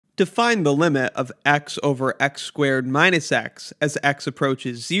To find the limit of x over x squared minus x as x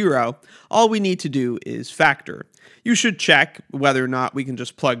approaches 0, all we need to do is factor. You should check whether or not we can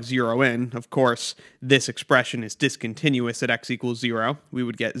just plug 0 in. Of course, this expression is discontinuous at x equals 0. We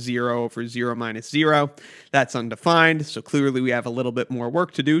would get 0 over 0 minus 0. That's undefined, so clearly we have a little bit more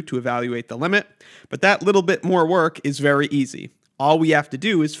work to do to evaluate the limit. But that little bit more work is very easy. All we have to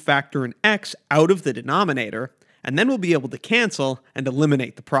do is factor an x out of the denominator, and then we'll be able to cancel and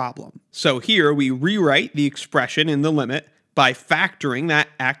eliminate the problem. So here we rewrite the expression in the limit by factoring that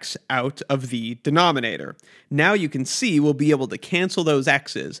x out of the denominator. Now you can see we'll be able to cancel those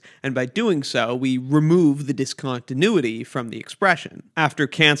x's, and by doing so, we remove the discontinuity from the expression. After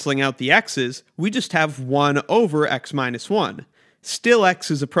canceling out the x's, we just have 1 over x minus 1. Still x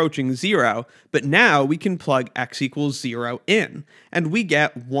is approaching 0, but now we can plug x equals 0 in, and we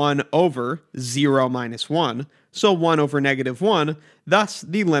get 1 over 0 minus 1, so 1 over negative 1, thus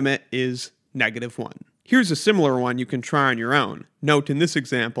the limit is negative 1. Here's a similar one you can try on your own. Note in this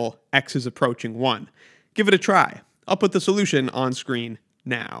example, x is approaching 1. Give it a try. I'll put the solution on screen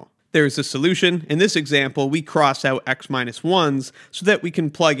now. There's a solution. In this example, we cross out x minus 1s so that we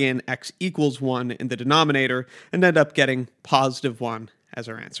can plug in x equals 1 in the denominator and end up getting positive 1 as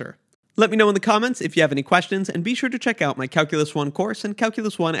our answer. Let me know in the comments if you have any questions, and be sure to check out my Calculus 1 course and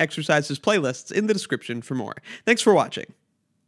Calculus 1 exercises playlists in the description for more. Thanks for watching.